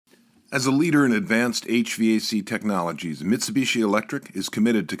As a leader in advanced HVAC technologies, Mitsubishi Electric is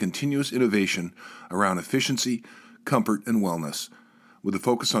committed to continuous innovation around efficiency, comfort, and wellness. With a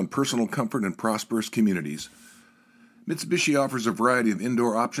focus on personal comfort and prosperous communities, Mitsubishi offers a variety of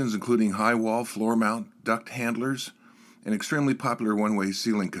indoor options including high wall, floor mount, duct handlers, and extremely popular one-way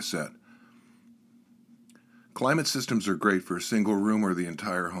ceiling cassette. Climate systems are great for a single room or the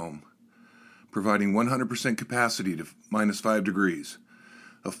entire home, providing 100% capacity to -5 degrees.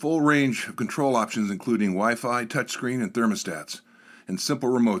 A full range of control options including Wi-Fi, touchscreen, and thermostats, and simple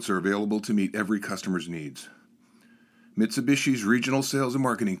remotes are available to meet every customer's needs. Mitsubishi's regional sales and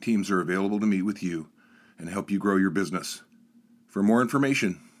marketing teams are available to meet with you and help you grow your business. For more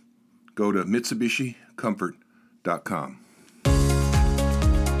information, go to MitsubishiComfort.com.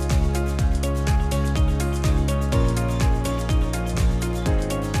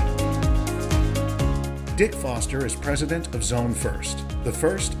 Dick Foster is president of Zone First, the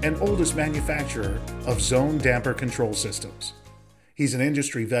first and oldest manufacturer of zone damper control systems. He's an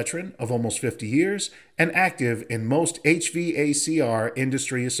industry veteran of almost 50 years and active in most HVACR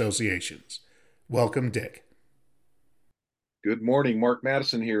industry associations. Welcome, Dick. Good morning, Mark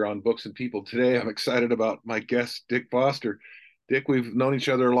Madison here on Books and People. Today I'm excited about my guest, Dick Foster. Dick, we've known each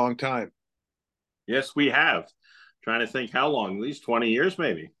other a long time. Yes, we have. Trying to think how long, at least 20 years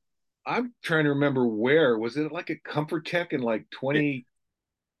maybe. I'm trying to remember where. Was it like a Comfort Tech in like 20?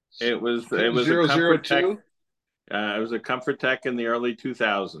 It was a 002? Comfort Tech. It was a Comfort Tech in the early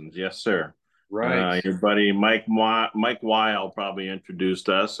 2000s. Yes, sir. Right. Your buddy Mike Weil probably introduced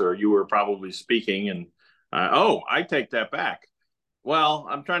us, or you were probably speaking. And I take that back. Well,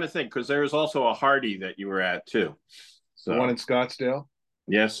 I'm trying to think because there was also a Hardy that you were at too. The one in Scottsdale?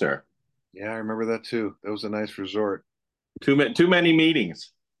 Yes, sir. Yeah, I remember that too. That was a nice resort. Too many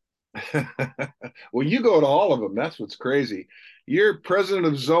meetings. Well, you go to all of them. That's what's crazy. You're president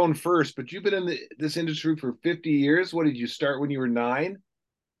of Zone First, but you've been in this industry for 50 years. What did you start when you were 9?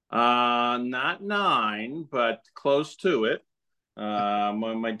 Not 9, but close to it.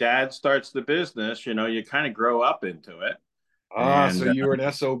 When my dad starts the business, you kind of grow up into it. So you were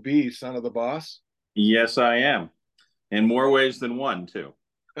an SOB, son of the boss? Yes, I am. In more ways than one, too.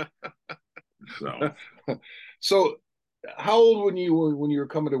 So how old when you were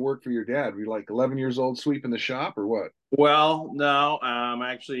coming to work for your dad? Were you like 11 years old sweeping the shop or what? Well, no,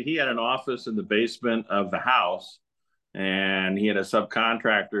 actually he had an office in the basement of the house and he had a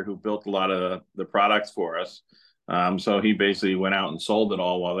subcontractor who built a lot of the products for us. So he basically went out and sold it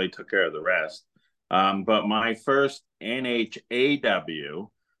all while they took care of the rest. But my first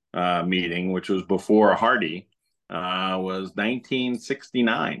NHAW meeting, which was before Hardy, was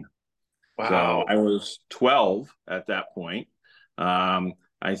 1969. Wow. So I was 12 at that point. I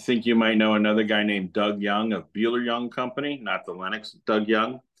think you might know another guy named Doug Young of Bueller Young Company, not the Lennox, Doug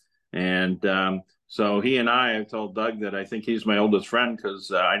Young. And so he and I have told Doug that I think he's my oldest friend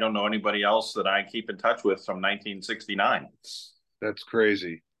because I don't know anybody else that I keep in touch with from 1969. That's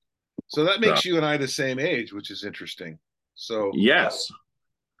crazy. So that makes you and I the same age, which is interesting. So yes,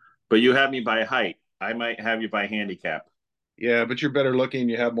 but you have me by height. I might have you by handicap. Yeah, but you're better looking.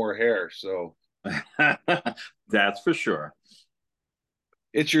 You have more hair, so that's for sure.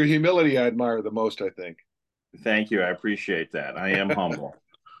 It's your humility I admire the most, I think. Thank you. I appreciate that. I am humble.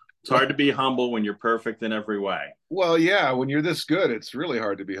 It's hard to be humble when you're perfect in every way. Well, yeah, when you're this good, it's really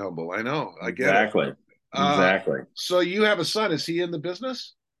hard to be humble. I know. I get it. Exactly. So you have a son. Is he in the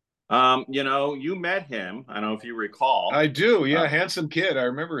business? You met him. I don't know if you recall. I do. Yeah, handsome kid. I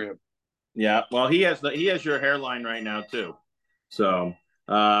remember him. Yeah. Well, he has your hairline right now too. So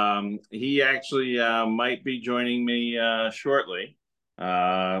he actually might be joining me shortly.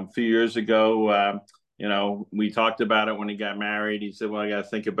 A few years ago, we talked about it when he got married. He said, well, I got to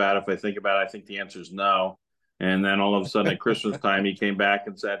think about it. If I think about it, I think the answer is no. And then all of a sudden at Christmas time, he came back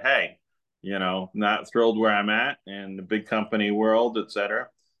and said, hey, not thrilled where I'm at in the big company world, et cetera.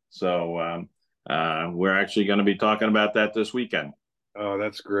 So we're actually going to be talking about that this weekend. Oh,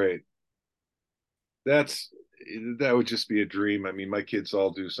 that's great. That would just be a dream. I mean, my kids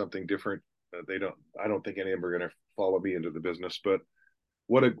all do something different. I don't think any of them are going to follow me into the business, but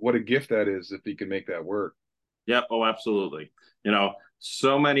what a gift that is if he can make that work. Yep. Oh, absolutely.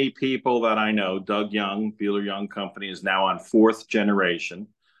 So many people that I know, Doug Young, Bueller Young Company is now on 4th generation.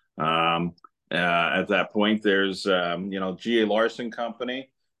 At that point, there's, G.A. Larson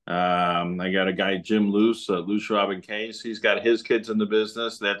Company. I got a guy, Jim Luce, Luce Robin Case. He's got his kids in the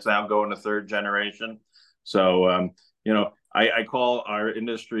business. That's now going to 3rd generation. So, I call our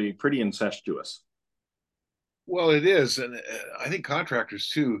industry pretty incestuous. Well, it is. And I think contractors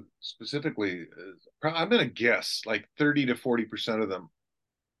too, specifically, I'm going to guess like 30 to 40% of them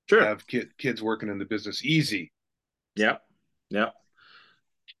Sure. have kids working in the business. Easy. Yep. Yep.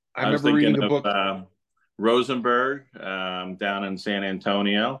 I I was remember thinking reading a of book. Rosenberg down in San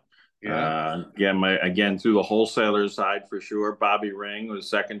Antonio. Yeah. Again through the wholesaler side for sure. Bobby Ring was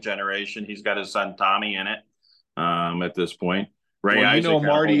second generation. He's got his son Tommy in it at this point. Ray Well, you know Isaac had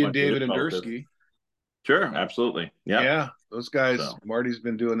a whole Marty and bunch of his David relatives. Endersky. Sure, absolutely. Yep. Yeah, those guys. So, Marty's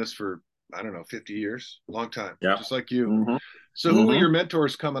been doing this for, I don't know, 50 years, long time, yep. just like you. hmm So, who are hmm your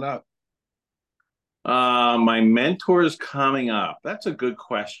mentors coming up? My mentors coming up. That's a good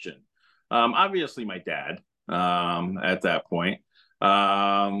question. Obviously, my dad. At that point,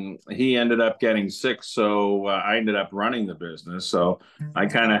 he ended up getting sick, so I ended up running the business. So I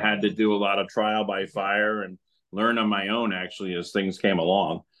kind of had to do a lot of trial by fire and learn on my own, actually, as things came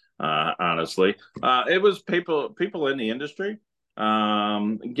along. Honestly, it was people in the industry.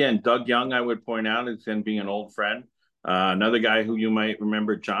 Again, Doug Young, I would point out, is going to be an old friend. Another guy who you might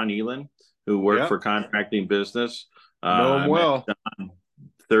remember, John Elan, who worked Yep, for contracting business. know him I met well. John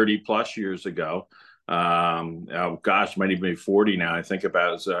 30 plus years ago. Oh gosh, might even be 40 now. I think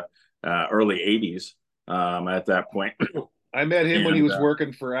about his early 80s at that point. I met him when he And was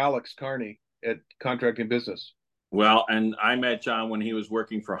working for Alex Carney at Contracting Business. and I met John when he was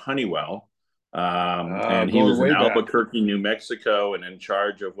working for Honeywell. And he Going was in way back. Albuquerque, New Mexico, and in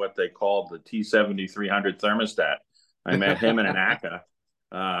charge of what they called the T7300 thermostat. I met him in an ACA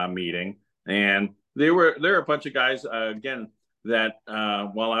meeting, and there were a bunch of guys again that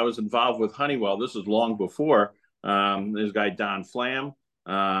while I was involved with Honeywell, this is long before. There's a guy Don Flam,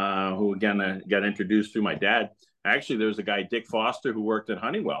 who again got introduced through my dad. Actually, there's a guy Dick Foster who worked at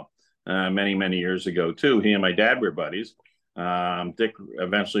Honeywell many years ago too. He and my dad were buddies. Dick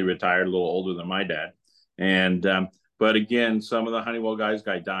eventually retired, a little older than my dad, and but again, some of the Honeywell guys,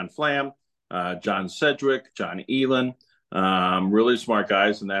 guy Don Flam, John Sedgwick, John Elan, really smart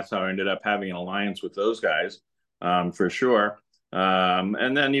guys, and that's how I ended up having an alliance with those guys for sure.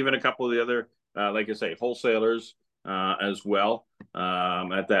 And then even a couple of the other, like I say, wholesalers as well.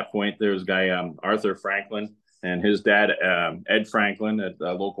 At that point, there was a guy Arthur Franklin and his dad Ed Franklin,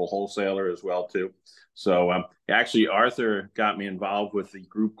 a local wholesaler as well too. So actually, Arthur got me involved with the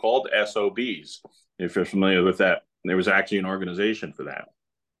group called SOBs. If you're familiar with that, there was actually an organization for that.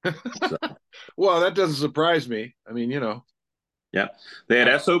 So, Well, that doesn't surprise me. I mean, yeah, they had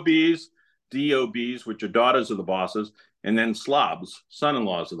I, SOBs, DOBs, which are daughters of the bosses, and then slobs,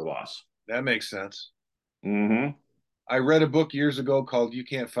 son-in-laws of the boss. that makes sense. Mm-hmm. I read a book years ago called "You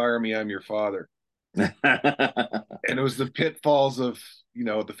Can't Fire Me, I'm Your Father," and it was the pitfalls of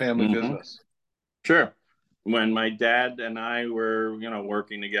the family hmm business. Sure. When my dad and I were,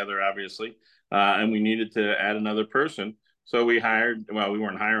 working together, obviously, and we needed to add another person, so we hired. Well, we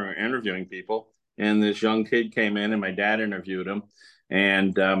weren't hiring, we were interviewing people, and this young kid came in, and my dad interviewed him,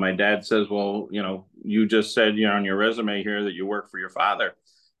 and my dad says, "Well, you just said, on your resume here that you work for your father,"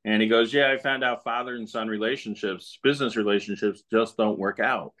 and he goes, "Yeah, I found out father and son relationships, business relationships, just don't work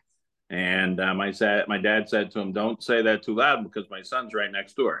out." And my dad said to him, "Don't say that too loud because my son's right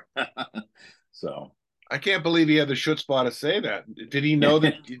next door." So I can't believe he had the chutzpah to say that. Did he know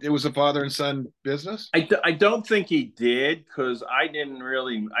that it was a father and son business? I don't think he did because I didn't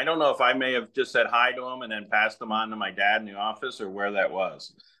really. I don't know if I may have just said hi to him and then passed him on to my dad in the office or where that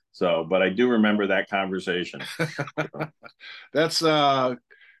was. So, but I do remember that conversation. So, That's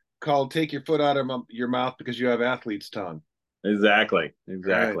called "Take Your Foot Out of Your Mouth" because you have athlete's tongue. exactly, Right.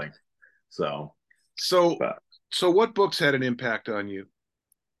 exactly. So, So, but so what books had an impact on you?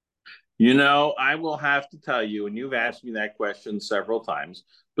 I will have to tell you, and you've asked me that question several times.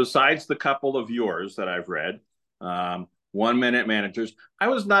 Besides the couple of yours that I've read, 1 Minute Managers, I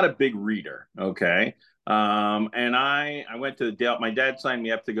was not a big reader. Okay. And I went to Dale, my dad signed me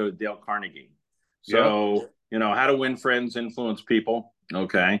up to go to Dale Carnegie. Yep. So, How to Win Friends, Influence People.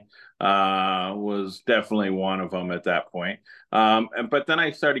 Okay. Was definitely one of them at that point. But then I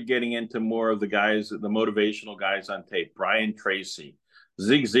started getting into more of the guys, the motivational guys on tape, Brian Tracy,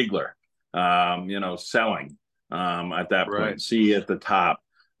 Zig Ziglar, selling at that Right. point, see at the top.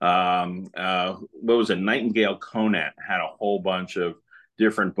 What was it? Nightingale Conant had a whole bunch of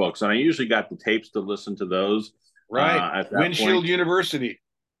different books, and I usually got the tapes to listen to those Right. at that Windshield point. University.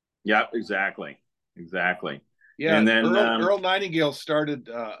 Yep, exactly. Yeah. And then, Earl Nightingale started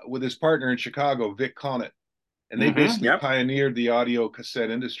with his partner in Chicago, Vic Conant, and they basically yep, pioneered the audio cassette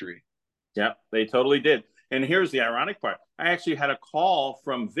industry. yep, they totally did. And here's the ironic part: I actually had a call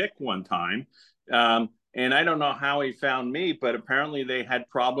from Vic one time. And I don't know how he found me, but apparently they had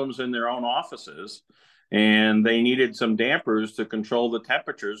problems in their own offices and they needed some dampers to control the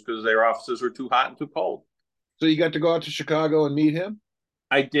temperatures because their offices were too hot and too cold. So you got to go out to Chicago and meet him?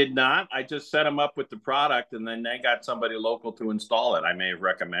 I did not. I just set them up with the product, and then they got somebody local to install it. I may have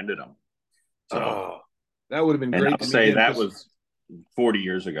recommended them. So, Oh, that would have been and great I'll to meet say him that because, was 40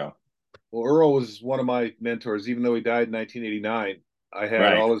 years ago. well, Earl was one of my mentors. Even though he died in 1989, I had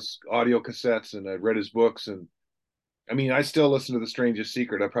Right. all his audio cassettes and I read his books. And I mean, I still listen to The Strangest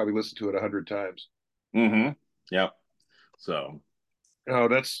Secret. I probably listened to it 100 times. Mm-hmm. Yep. So, Oh,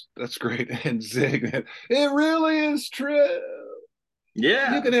 that's great. And Zig, man, it really is true. You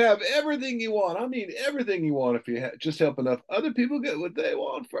yeah. can have everything you want. I mean, everything you want if you just help enough other people get what they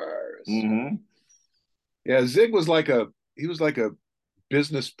want first. Mm-hmm. Yeah, Zig was like a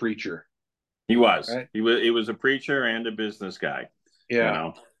business preacher, He was. right? He was a preacher and a business guy, you Yeah.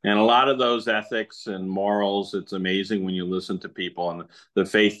 know. And a lot of those ethics and morals, it's amazing when you listen to people and the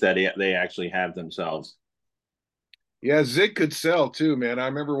faith that they actually have themselves. Yeah, Zig could sell too, man. I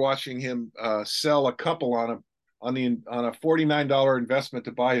remember watching him sell a couple on a $49 investment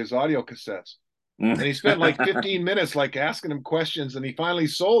to buy his audio cassettes. And he spent like 15 minutes like asking him questions and he finally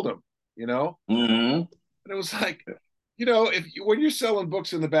sold them, you know? Mm-hmm. And it was like, when you're selling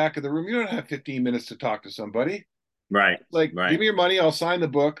books in the back of the room, you don't have 15 minutes to talk to somebody. Right. Like, give Right. me your money, I'll sign the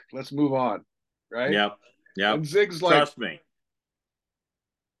book, let's move on, right? Yep. Yep. And Zig's like Trust me. Trust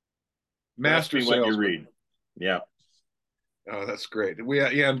master me what you salesman. read. Yep. Oh, that's great.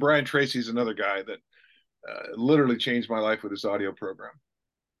 Yeah, and Brian Tracy's another guy that literally changed my life with his audio program.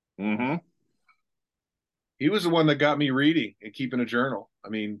 Mm-hmm. He was the one that got me reading and keeping a journal. I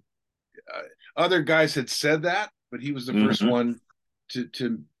mean, uh, other guys had said that, but he was the first Mm-hmm. one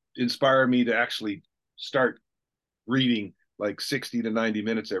to inspire me to actually start reading like 60 to 90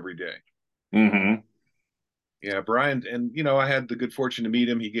 minutes every day. Mm-hmm. Yeah, Brian, and I had the good fortune to meet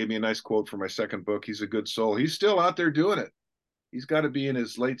him. He gave me a nice quote for my second book. He's a good soul. He's still out there doing it. He's got to be in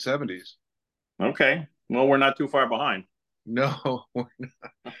his late 70s. Okay. Well, we're not too far behind. No,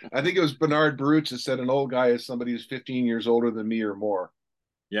 I think it was Bernard Baruch that said an old guy is somebody who's 15 years older than me or more.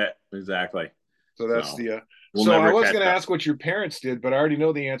 Yeah, exactly. So that's So the. we'll So I never was catch going to up. ask what your parents did, but I already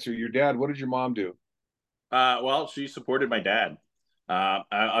know the answer. Your dad. What did your mom do? Well, she supported my dad.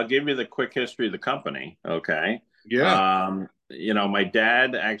 I'll give you the quick history of the company. Okay. Yeah. My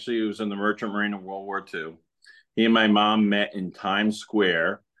dad actually was in the Merchant Marine in World War II. He and my mom met in Times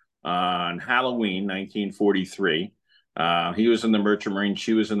Square on Halloween, 1943. He was in the Merchant Marine.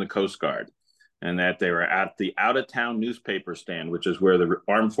 She was in the Coast Guard. And that they were at the out of town newspaper stand, which is where the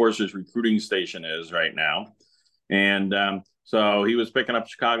Armed Forces recruiting station is right now. And so he was picking up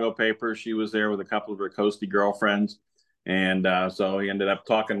Chicago papers. She was there with a couple of her coastie girlfriends. And so he ended up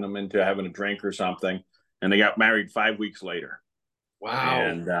talking them into having a drink or something. And they got married 5 weeks later. Wow.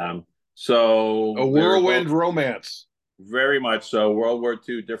 And A so they were both whirlwind romance. very much so. World War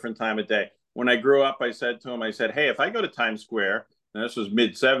II, different time of day. When I grew up, I said to him, I said, hey, if I go to Times Square, and this was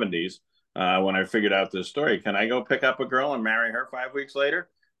mid 70s when I figured out this story, can I go pick up a girl and marry her 5 weeks later?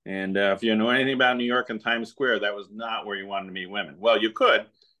 And if you know anything about New York and Times Square, that was not where you wanted to meet women. Well, you could,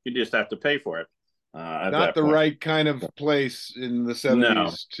 you just have to pay for it at Not that the point. right kind of place in the No,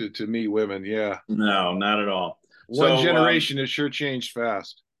 70s to meet women. Yeah. no, not at all. One So generation has sure changed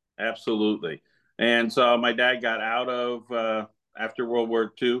fast. absolutely. And so my dad got out of after World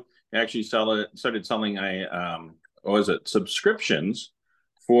War II. He actually started selling what was it,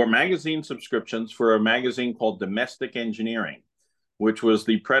 magazine subscriptions for a magazine called Domestic Engineering, which was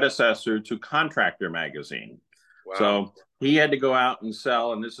the predecessor to Contractor Magazine. Wow. So he had to go out and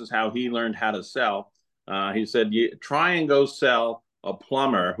sell, and this is how he learned how to sell. He said, try and go sell a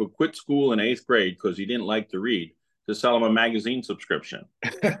plumber who quit school in eighth grade because he didn't like to read to sell him a magazine subscription.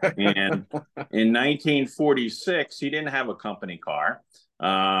 And in 1946, he didn't have a company car.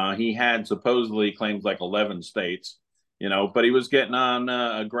 He had supposedly claimed like 11 states, but he was getting on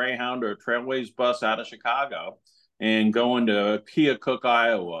a Greyhound or a Trailways bus out of Chicago and going to Keokuk,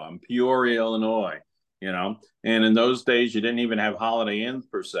 Iowa, and Peoria, Illinois, And in those days, you didn't even have Holiday Inns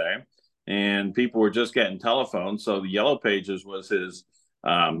per se, and people were just getting telephones. So the Yellow Pages was his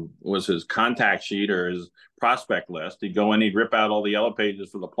contact sheet or his prospect list. He'd go in, he'd rip out all the Yellow Pages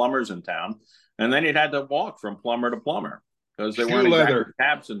for the plumbers in town, and then he'd had to walk from plumber to plumber because they Shoe weren't exactly leather.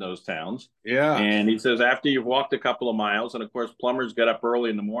 cabs in those towns. Yeah. And he says after you've walked a couple of miles, and of course plumbers get up early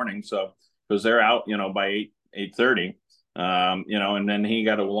in the morning, so because they're out, by 8:30, and then he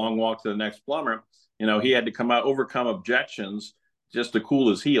got a long walk to the next plumber. He had to overcome objections just to cool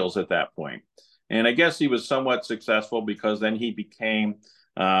his heels at that point. And I guess he was somewhat successful because then he became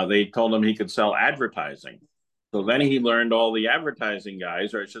they told him he could sell advertising. So then he learned all the advertising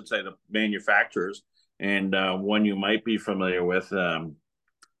guys, or I should say the manufacturers. And one you might be familiar with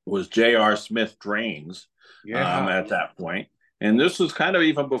was J.R. Smith Drains Yeah. at that point. And this was kind of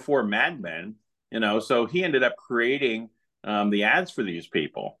even before Mad Men, so he ended up creating the ads for these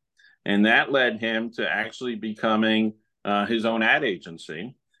people. And that led him to actually becoming his own ad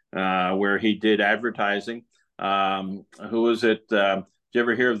agency, where he did advertising. Who was it? Did you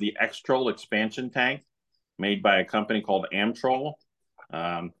ever hear of the X-Troll expansion tank made by a company called Amtrol?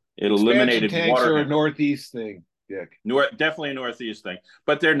 It Expansion eliminated tanks water. are a Northeast thing, Dick. Definitely a Northeast thing,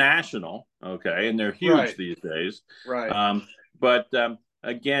 but they're national, okay, and they're huge Right. these days. Right. But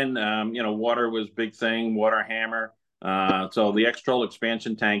again, water was big thing, water hammer. So the X-Troll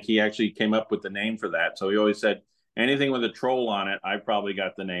expansion tank, he actually came up with the name for that. So he always said, anything with a troll on it, I probably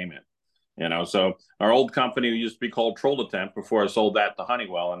got the name it. So our old company used to be called Troll Attempt before I sold that to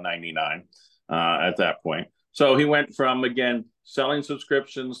Honeywell in '99 at that point. So he went from, again, selling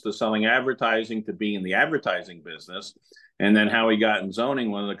subscriptions to selling advertising to being in the advertising business. And then how he got in zoning,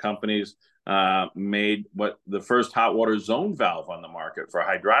 one of the companies made what the first hot water zone valve on the market for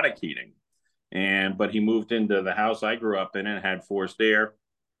hydronic heating. But he moved into the house I grew up in and had forced air.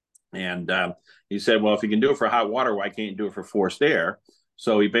 And he said, well, if you can do it for hot water, why can't you do it for forced air?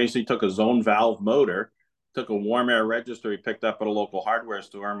 So he basically took a zone valve motor, took a warm air register he picked up at a local hardware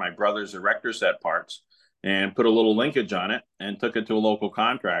store, my brother's erector set parts, and put a little linkage on it and took it to a local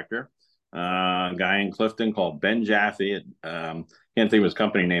contractor, a guy in Clifton called Ben Jaffe. Can't think of his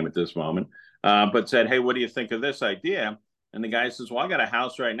company name at this moment, but said, hey, what do you think of this idea? And the guy says, well, I got a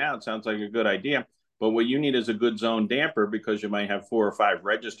house right now. It sounds like a good idea. But what you need is a good zone damper because you might have 4 or 5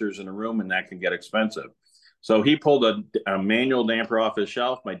 registers in a room and that can get expensive. So he pulled a manual damper off his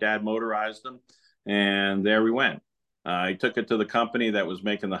shelf. My dad motorized them, and there we went. He took it to the company that was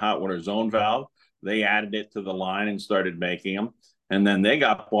making the hot water zone valve. They added it to the line and started making them. And then they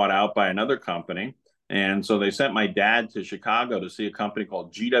got bought out by another company. And so they sent my dad to Chicago to see a company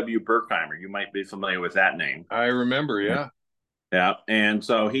called G.W. Berkheimer. You might be familiar with that name. I remember, yeah. Yeah. And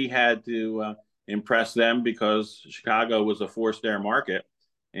so he had to impress them because Chicago was a forced air market.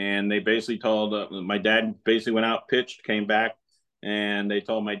 And they basically told my dad basically went out, pitched, came back, and they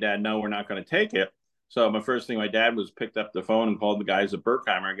told my dad, no, we're not going to take it. So my first thing, my dad was picked up the phone and called the guys at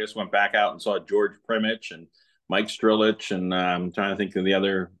Berkheimer. I guess went back out and saw George Primich and Mike Strilich and I'm trying to think of the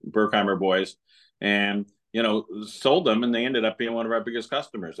other Berkheimer boys, and sold them, and they ended up being one of our biggest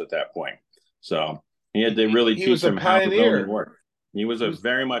customers at that point. So he had to really teach them how the zoning worked. He was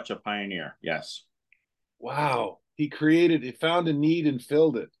very much a pioneer. Yes. Wow. He found a need and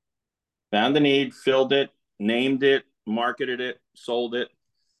filled it. Found the need, filled it, named it, marketed it, sold it.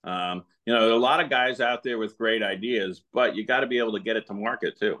 There are a lot of guys out there with great ideas, but you got to be able to get it to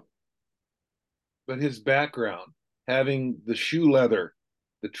market too. But his background, having the shoe leather,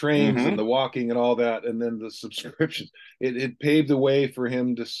 the trains and the walking and all that, and then the subscriptions, it paved the way for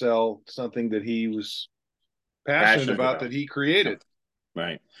him to sell something that he was passionate about, that he created.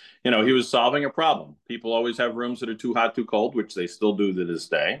 Right. He was solving a problem. People always have rooms that are too hot, too cold, which they still do to this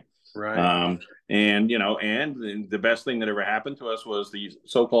day. Right. And the best thing that ever happened to us was the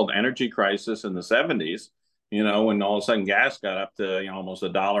so-called energy crisis in the 70s, when all of a sudden gas got up to almost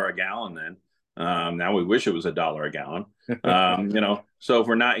 $1 a gallon then. Now we wish it was $1 a gallon. So if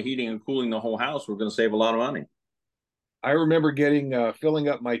we're not heating and cooling the whole house, we're going to save a lot of money. I remember filling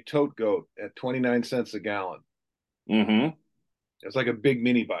up my tote goat at 29 cents a gallon. Mm-hmm. It's like a big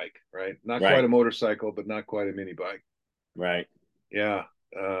mini bike, right? Not quite a motorcycle, but not quite a mini bike. Right. Yeah.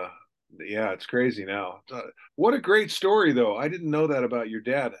 Yeah, it's crazy now. What a great story, though. I didn't know that about your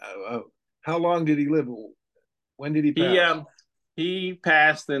dad. How long did he live? When did he pass? He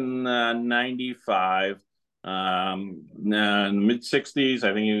passed in 95. In the mid 60s.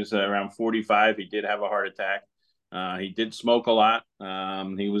 I think he was around 45. He did have a heart attack. He did smoke a lot.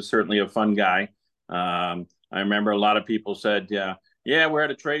 He was certainly a fun guy. I remember a lot of people said, yeah, we're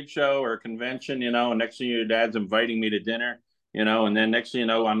at a trade show or a convention, and next thing your dad's inviting me to dinner, and then next thing you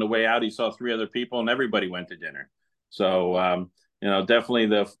know, on the way out, he saw 3 other people and everybody went to dinner. So, definitely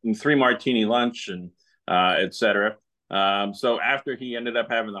the 3 martini lunch and et cetera. So after he ended up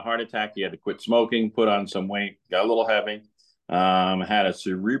having the heart attack, he had to quit smoking, put on some weight, got a little heavy, had a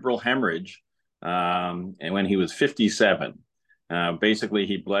cerebral hemorrhage. And when he was 57, basically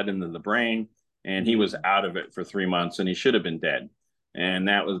he bled into the brain. And he was out of it for 3 months, and he should have been dead. And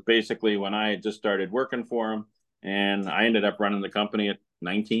that was basically when I had just started working for him, and I ended up running the company at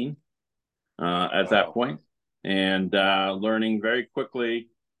 19 at that point, and learning very quickly,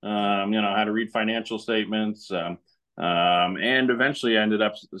 how to read financial statements. And eventually I ended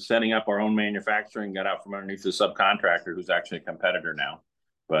up setting up our own manufacturing, got out from underneath the subcontractor who's actually a competitor now.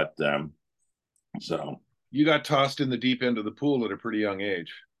 But so you got tossed in the deep end of the pool at a pretty young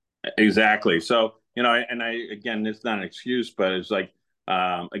age. Exactly. So and again, it's not an excuse, but it's like,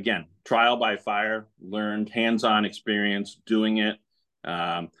 again, trial by fire, learned hands-on experience doing it.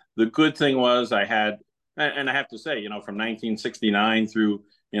 The good thing was I had, and I have to say, from 1969 through,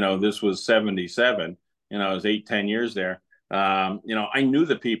 this was 77, it was 8, 10 years there. I knew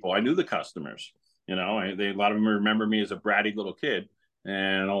the people, I knew the customers, a lot of them remember me as a bratty little kid,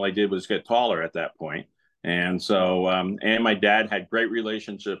 and all I did was get taller at that point. And so, and my dad had great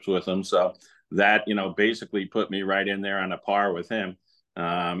relationships with him. So that, basically put me right in there on a par with him.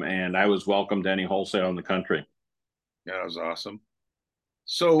 And I was welcome to any wholesale in the country. Yeah, that was awesome. And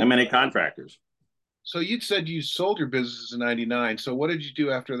So, many contractors. so you'd said you sold your business in '99. So what did you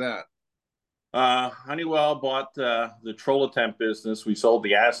do after that? Honeywell bought the Trolatemp business. We sold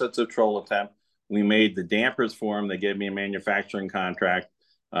the assets of Trolatemp. We made the dampers for them. They gave me a manufacturing contract.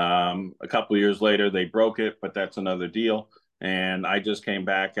 A couple of years later, they broke it, but that's another deal. And I just came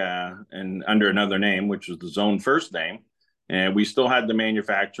back and under another name, which was the Zone First name, and we still had the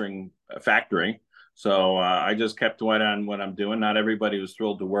manufacturing factory. So I just kept on what I'm doing. Not everybody was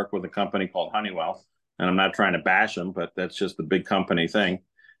thrilled to work with a company called Honeywell, and I'm not trying to bash them, but that's just the big company thing.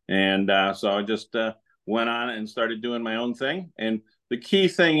 And so I just went on and started doing my own thing. And the key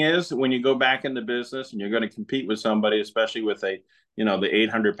thing is when you go back into business and you're going to compete with somebody, especially with the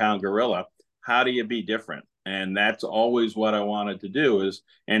 800-pound gorilla, how do you be different? And that's always what I wanted to do is,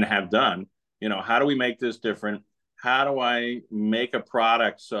 and have done, how do we make this different? How do I make a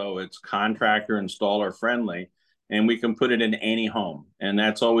product so it's contractor installer friendly and we can put it in any home? And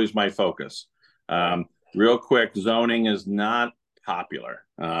that's always my focus. Real quick, zoning is not popular.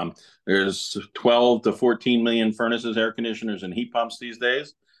 There's 12 to 14 million furnaces, air conditioners, and heat pumps these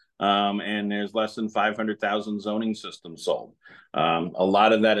days. And there's less than 500,000 zoning systems sold. A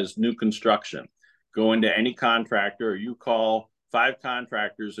lot of that is new construction. Go into any contractor, or you call 5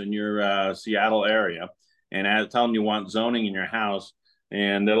 contractors in your Seattle area and tell them you want zoning in your house,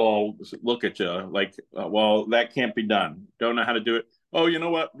 and they'll all look at you like, well, that can't be done. Don't know how to do it. Oh, you know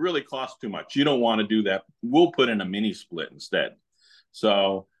what? Really costs too much. You don't want to do that. We'll put in a mini split instead.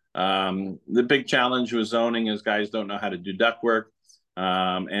 So the big challenge with zoning is guys don't know how to do ductwork,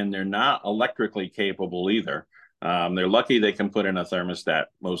 and they're not electrically capable either. They're lucky they can put in a thermostat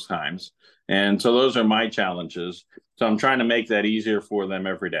most times. And so those are my challenges. So I'm trying to make that easier for them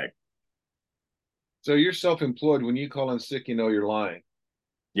every day. So you're self-employed. When you call in sick, you're lying.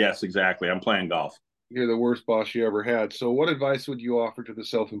 Yes, exactly. I'm playing golf. You're the worst boss you ever had. So what advice would you offer to the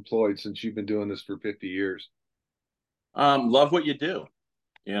self-employed since you've been doing this for 50 years? Love what you do.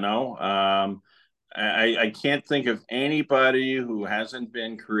 I can't think of anybody who hasn't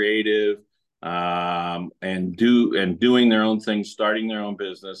been creative and doing their own thing, starting their own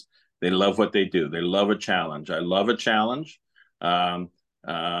business. They love what they do. They love a challenge. I love a challenge. I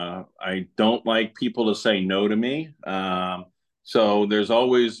don't like people to say no to me. So there's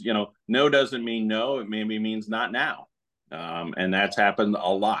always, no doesn't mean no. It maybe means not now. And that's happened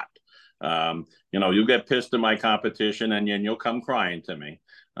a lot. You'll get pissed at my competition and then you'll come crying to me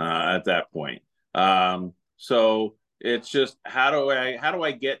at that point. So it's just how do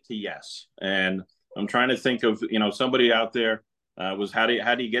I get to yes? And I'm trying to think of somebody out there was how do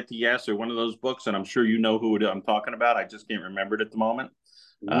you get to yes, or one of those books, and I'm sure you know who I'm talking about. I just can't remember it at the moment.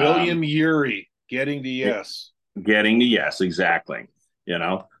 William Ury, Getting to Yes. Getting to yes, exactly.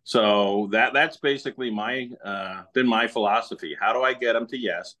 So that's basically been my philosophy. How do I get them to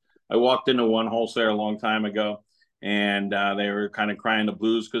yes? I walked into one wholesaler a long time ago, and they were kind of crying the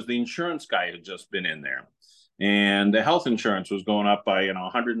blues because the insurance guy had just been in there, and the health insurance was going up by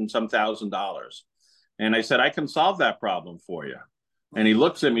 $100 and some $1,000. And I said, I can solve that problem for you. And he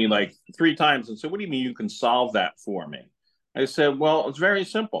looks at me like 3 times and said, what do you mean you can solve that for me? I said, well, it's very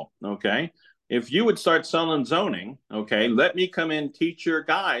simple. Okay. If you would start selling zoning, okay, let me come in, teach your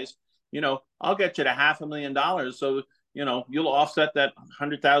guys, I'll get you to $500,000. So, you'll offset that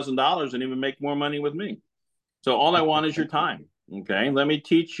 $100,000 and even make more money with me. So all I want is your time. Okay. Let me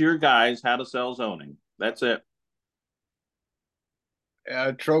teach your guys how to sell zoning. That's it.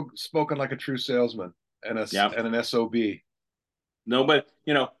 Spoken like a true salesman and an SOB. Nobody,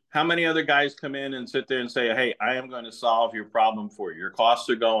 how many other guys come in and sit there and say, hey, I am going to solve your problem for you. Your costs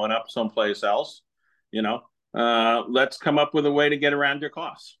are going up someplace else. Let's come up with a way to get around your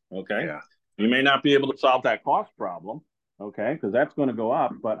costs. Okay. Yeah. You may not be able to solve that cost problem. Okay. Because that's going to go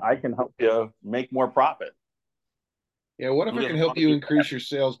up, but I can help you make more profit. Yeah. What if I can help you increase your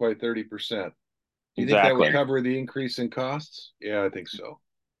sales by 30%? Do you think that would cover the increase in costs? Yeah, I think so.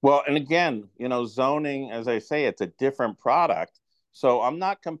 Well, and again, zoning, as I say, it's a different product. So I'm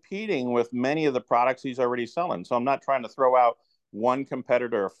not competing with many of the products he's already selling. So I'm not trying to throw out one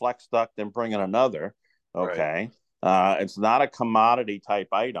competitor a flex duct and bring in another. Right. Okay. It's not a commodity type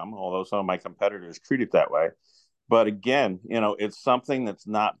item, although some of my competitors treat it that way. But again, it's something that's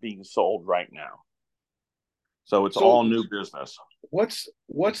not being sold right now. So it's all So new business.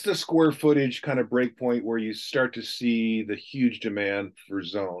 what's the square footage kind of break point where you start to see the huge demand for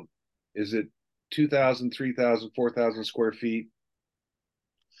zone? Is it 2,000, 3,000, 4,000 square feet?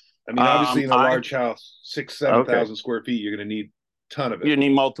 I mean, obviously in a I large house, six, seven Okay. thousand square feet, you're going to need a ton of it. You need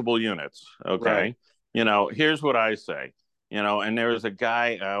multiple units. Right. Okay. Here's what I say. And there was a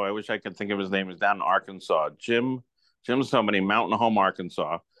guy, I wish I could think of his name, is down in Arkansas. Jim somebody, Mountain Home,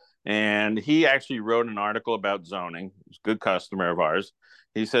 Arkansas. And he actually wrote an article about zoning. He's a good customer of ours.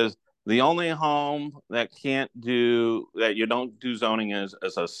 He says the only home that you don't do zoning is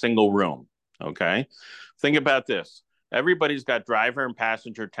a single room. Okay. Think about this. Everybody's got driver and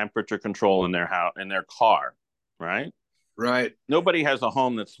passenger temperature control in their house, in their car, right? Right. Nobody has a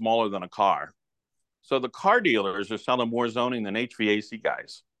home that's smaller than a car. So the car dealers are selling more zoning than HVAC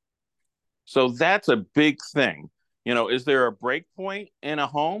guys. So that's a big thing. Is there a break point in a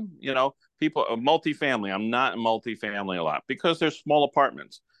home? People, multifamily. I'm not in multifamily a lot because they're small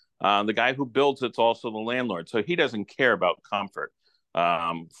apartments. The guy who builds it's also the landlord. So he doesn't care about comfort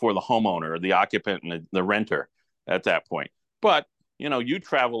for the homeowner or the occupant and the renter at that point. But, you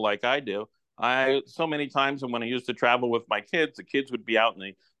travel like I do. So many times when I used to travel with my kids, the kids would be out in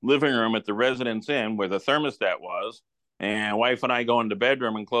the living room at the Residence Inn where the thermostat was, and wife and I go in the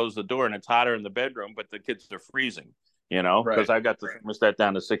bedroom and close the door, and it's hotter in the bedroom, but the kids are freezing, Right. because I got the thermostat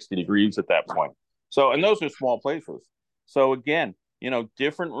down to 60 degrees at that point. So, and those are small places. So again,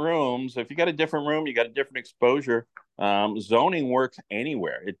 different rooms. If you got a different room, you got a different exposure. Zoning works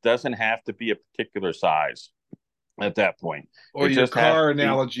anywhere. It doesn't have to be a particular size at that point. Or It your just has car to be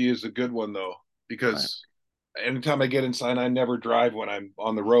analogy is a good one though, right. because anytime I get inside, I never drive when I'm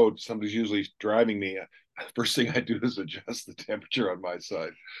on the road. Somebody's usually driving me. First thing I do is adjust the temperature on my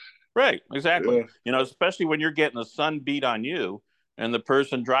side. Right, exactly. Yeah. Especially when you're getting the sun beat on you and the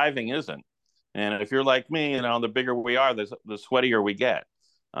person driving isn't. And if you're like me, the bigger we are, the sweatier we get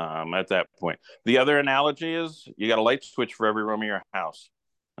at that point. The other analogy is you got a light switch for every room of your house.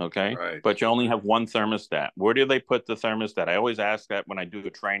 Okay. Right. But you only have one thermostat. Where do they put the thermostat? I always ask that when I do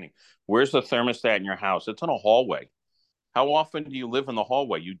the training. Where's the thermostat in your house? It's in a hallway. How often do you live in the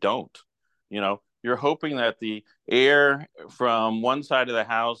hallway? You don't. You're hoping that the air from one side of the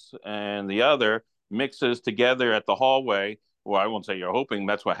house and the other mixes together at the hallway. Well, I won't say you're hoping,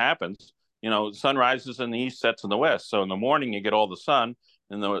 that's what happens. Sun rises in the east, sets in the west. So in the morning, you get all the sun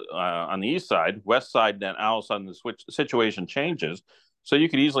on the east side. West side, then all of a sudden the situation changes. So you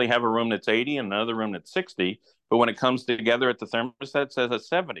could easily have a room that's 80 and another room that's 60. But when it comes together at the thermostat, it says it's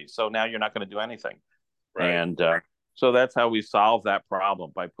 70. So now you're not going to do anything. Right. And so that's how we solve that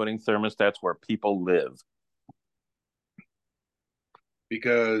problem, by putting thermostats where people live.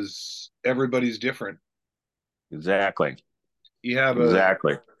 Because everybody's different. Exactly. You have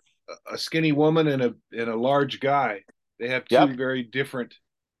Exactly. a skinny woman and a large guy. They have two Yep. very different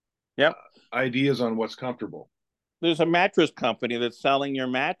Yep. ideas on what's comfortable. There's a mattress company that's selling your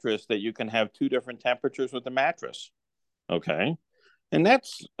mattress that you can have two different temperatures with the mattress. Okay. And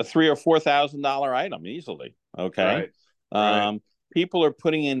that's a $3,000 or $4,000 item easily. Okay. Right. Right. People are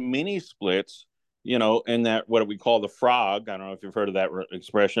putting in mini splits, in that, what we call the frog. I don't know if you've heard of that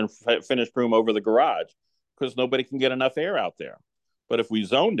expression, finished room over the garage, because nobody can get enough air out there. But if we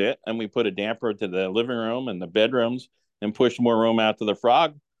zoned it and we put a damper to the living room and the bedrooms and push more room out to the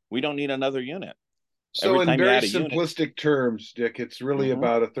frog, we don't need another unit. So, Every in time you very add a unit. simplistic terms, Dick, it's really Mhm.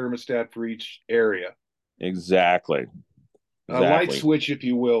 about a thermostat for each area, Exactly. a light Exactly. switch, if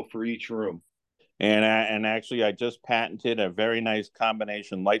you will, for each room. And actually, I just patented a very nice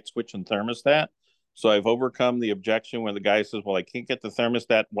combination light switch and thermostat. So I've overcome the objection where the guy says, "Well, I can't get the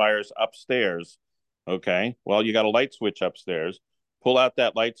thermostat wires upstairs." Okay, well, you got a light switch upstairs. Pull out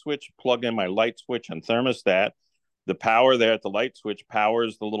that light switch, plug in my light switch and thermostat. The power there at the light switch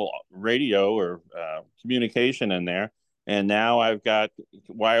powers the little radio or communication in there. And now I've got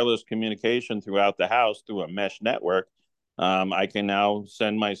wireless communication throughout the house through a mesh network. I can now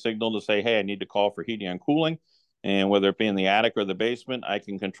send my signal to say, hey, I need to call for heating and cooling. And whether it be in the attic or the basement, I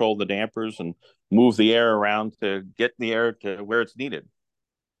can control the dampers and move the air around to get the air to where it's needed.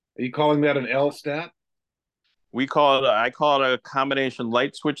 Are you calling that an L stat? I call it a combination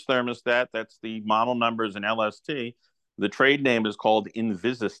light switch thermostat. That's the model numbers in LST. The trade name is called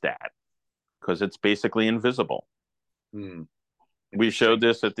Invisistat because it's basically invisible. We showed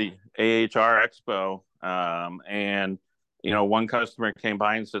this at the AHR Expo, and one customer came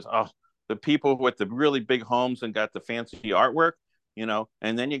by and says, "Oh, the people with the really big homes and got the fancy artwork,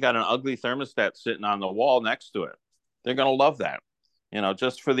 and then you got an ugly thermostat sitting on the wall next to it. They're going to love that,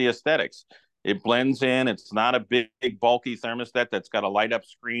 just for the aesthetics. It blends in. It's not a big, bulky thermostat that's got a light up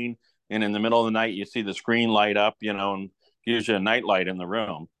screen. And in the middle of the night, you see the screen light up, and gives you a night light in the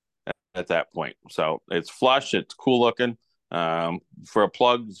room at that point. So it's flush. It's cool looking. For a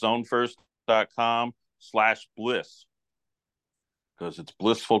plug, zonefirst.com/bliss, because it's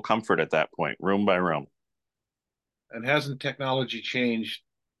blissful comfort at that point, room by room. And hasn't technology changed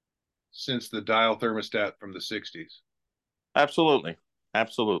since the dial thermostat from the 60s? Absolutely.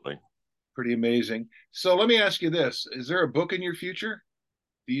 Absolutely. Pretty amazing. So let me ask you this. Is there a book in your future?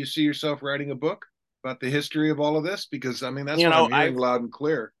 Do you see yourself writing a book about the history of all of this? Because, I mean, that's what I'm hearing loud and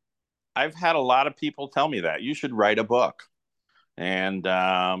clear. I've had a lot of people tell me that you should write a book. And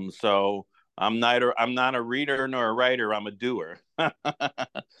so I'm not a reader nor a writer. I'm a doer. But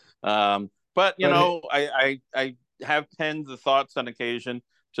I have penned the thoughts on occasion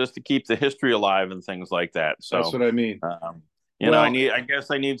just to keep the history alive and things like that. So that's what I mean. I guess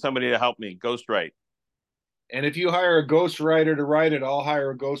I need somebody to help me ghostwrite. And if you hire a ghostwriter to write it, I'll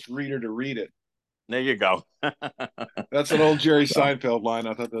hire a ghost reader to read it. There you go. That's an old Jerry Seinfeld line.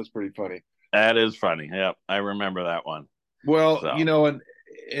 I thought that was pretty funny. That is funny. Yep, I remember that one. Well, and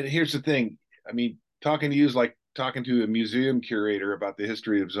here's the thing. I mean, talking to you is like talking to a museum curator about the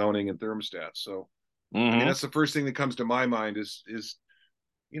history of zoning and thermostats. So, I mean, that's the first thing that comes to my mind is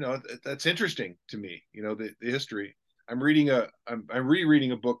that's interesting to me. The history. I'm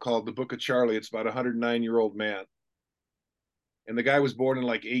rereading a book called The Book of Charlie. It's about a 109-year-old man, and the guy was born in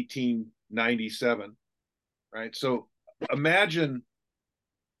like 1897, right? So imagine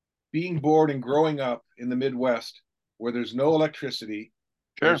being born and growing up in the Midwest where there's no electricity,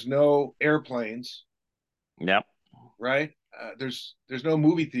 there's no airplanes, right? There's no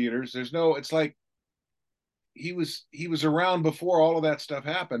movie theaters, it's like he was around before all of that stuff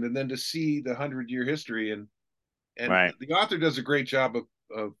happened, and then to see the 100-year history and the author does a great job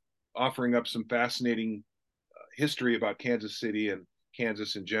of offering up some fascinating history about Kansas City and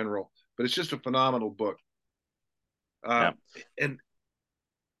Kansas in general, but it's just a phenomenal book. And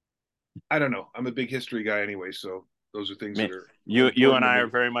I don't know, I'm a big history guy anyway, so those are things that are you and I are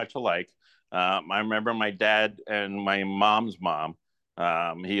very much alike. I remember my dad and my mom's mom.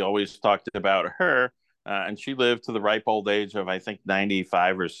 He always talked about her, and she lived to the ripe old age of, I think,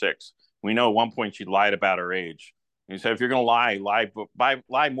 95 or 6. We know at one point she lied about her age. He said, if you're going to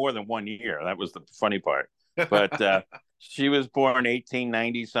lie more than 1 year. That was the funny part. But she was born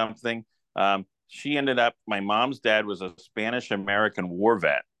 1890 something. She ended up, my mom's dad was a Spanish-American war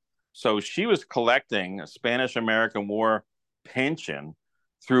vet. So she was collecting a Spanish-American war pension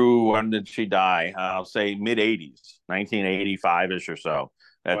through, when did she die? I'll say mid-80s, 1985-ish or so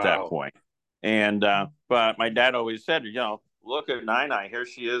at that point. And but my dad always said, look at Nine. Here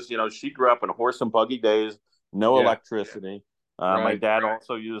she is. She grew up in horse and buggy days, no electricity. My dad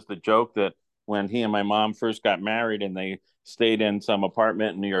also used the joke that when he and my mom first got married and they stayed in some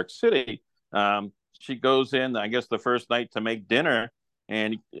apartment in New York City, she goes in, I guess, the first night to make dinner,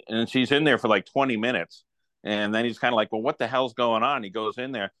 and she's in there for like 20 minutes. And then he's kind of like, well, what the hell's going on? He goes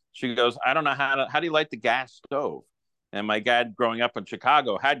in there. She goes, I don't know how do you light the gas stove? And my dad, growing up in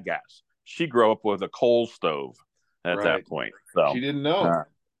Chicago, had gas. She grew up with a coal stove at that point. So she didn't know.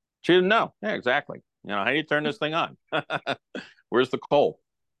 She didn't know. Yeah, exactly. How do you turn this thing on? Where's the coal?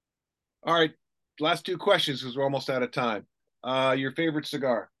 All right. Last 2 questions because we're almost out of time. Your favorite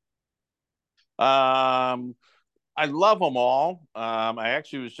cigar? I love them all. I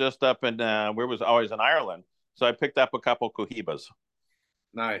actually was just up in where was always in Ireland, so I picked up a couple Cohibas.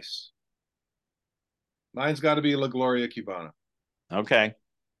 Nice. Mine's got to be La Gloria Cubana. Okay.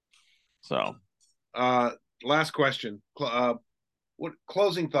 So, last question. What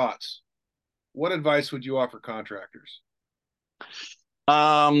closing thoughts? What advice would you offer contractors?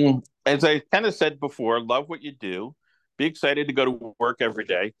 As I kind of said before, love what you do. Be excited to go to work every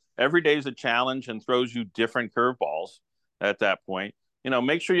day. Every day is a challenge and throws you different curveballs at that point.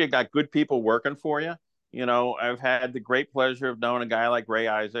 Make sure you got good people working for you. I've had the great pleasure of knowing a guy like Ray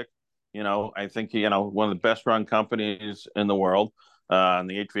Isaac. I think, one of the best run companies in the world in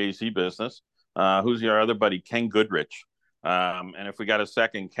the HVAC business. Who's your other buddy? Ken Goodrich. And if we got a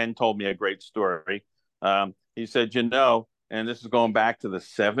second, Ken told me a great story. He said, and this is going back to the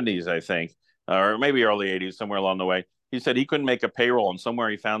 70s, I think, or maybe early 80s, somewhere along the way. He said he couldn't make a payroll, and somewhere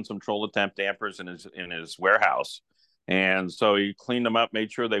he found some troll temp dampers in his warehouse. And so he cleaned them up,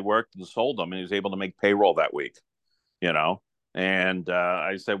 made sure they worked, and sold them, and he was able to make payroll that week, And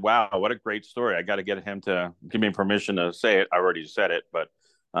I said, wow, what a great story. I got to get him to give me permission to say it. I already said it, but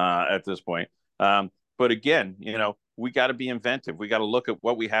at this point. But again, we got to be inventive. We got to look at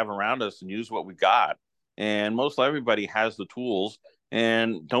what we have around us and use what we got. And most everybody has the tools.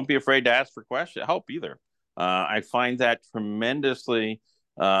 And don't be afraid to ask for help either. I find that tremendously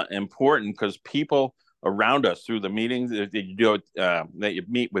important because people around us through the meetings that you do, that you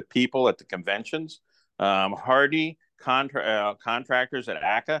meet with people at the conventions, hardy contractors at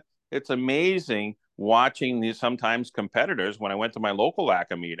ACA. It's amazing watching these sometimes competitors. When I went to my local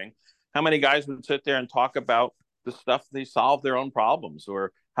ACA meeting, how many guys would sit there and talk about the stuff they solve their own problems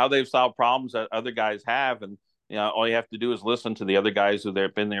or how they've solved problems that other guys have. And, all you have to do is listen to the other guys who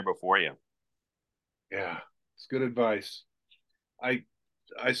have been there before you. Yeah, it's good advice. I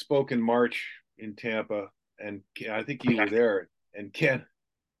spoke in March in Tampa, and I think you were there, and Ken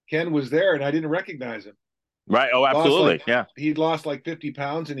was there, and I didn't recognize him. Right. Oh, absolutely. Yeah. He'd lost like 50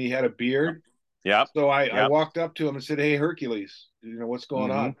 pounds, and he had a beard. Yeah. So I walked up to him and said, "Hey, Hercules, what's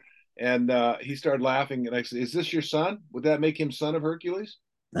going on?" And he started laughing, and I said, "Is this your son? Would that make him son of Hercules?"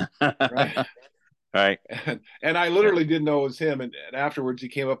 Right. Right. And I literally didn't know it was him. And afterwards, he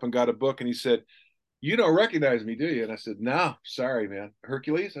came up and got a book, and he said, "You don't recognize me, do you?" And I said, "No, sorry, man.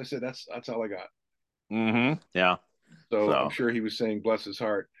 Hercules." I said, "That's all I got." Yeah. So I'm sure he was saying, "Bless his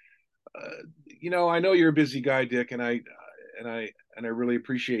heart." I know you're a busy guy, Dick, and I really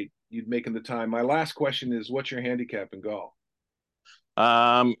appreciate you making the time. My last question is, what's your handicap in golf?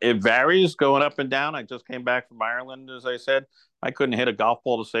 It varies going up and down. I just came back from Ireland, as I said. I couldn't hit a golf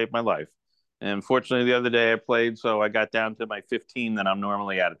ball to save my life. And fortunately, the other day I played, so I got down to my 15 that I'm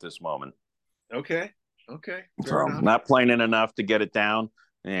normally at this moment. Okay. So not playing it enough to get it down.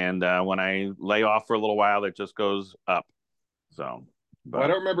 And when I lay off for a little while, it just goes up. So. Well, I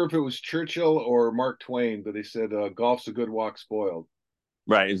don't remember if it was Churchill or Mark Twain, but they said golf's a good walk spoiled.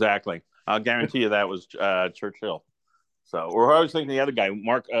 Right, exactly. I'll guarantee you that was Churchill. So, or I was thinking the other guy,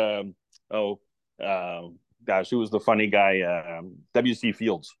 Mark. Gosh, who was the funny guy? W.C.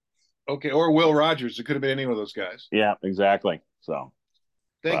 Fields. Okay, or Will Rogers. It could have been any one of those guys. Yeah, exactly. So,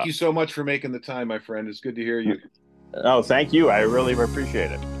 thank you so much for making the time, my friend. It's good to hear you. Oh, thank you. I really appreciate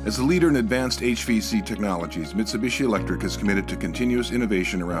it. As a leader in advanced HVAC technologies, Mitsubishi Electric is committed to continuous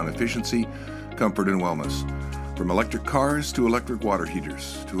innovation around efficiency, comfort, and wellness. From electric cars to electric water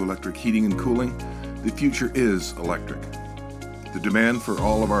heaters to electric heating and cooling, the future is electric. The demand for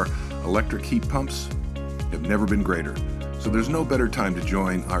all of our electric heat pumps have never been greater, so there's no better time to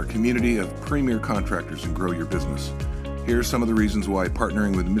join our community of premier contractors and grow your business. Here are some of the reasons why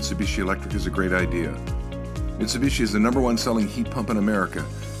partnering with Mitsubishi Electric is a great idea. Mitsubishi is the #1 selling heat pump in America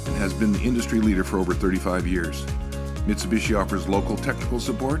and has been the industry leader for over 35 years. Mitsubishi offers local technical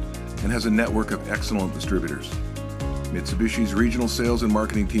support and has a network of excellent distributors. Mitsubishi's regional sales and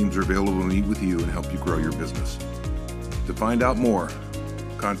marketing teams are available to meet with you and help you grow your business. To find out more,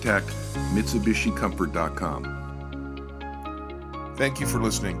 contact MitsubishiComfort.com. Thank you for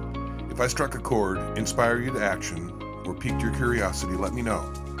listening. If I struck a chord, inspired you to action, or piqued your curiosity, let me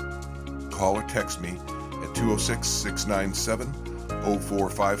know. Call or text me at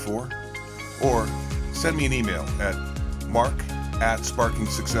 206-697-0454 or send me an email at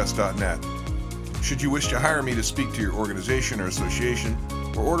mark@sparkingsuccess.net. Should you wish to hire me to speak to your organization or association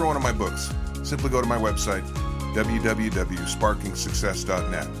or order one of my books, simply go to my website,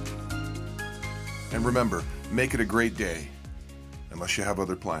 www.sparkingsuccess.net. And remember, make it a great day, unless you have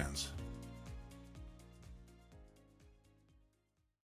other plans.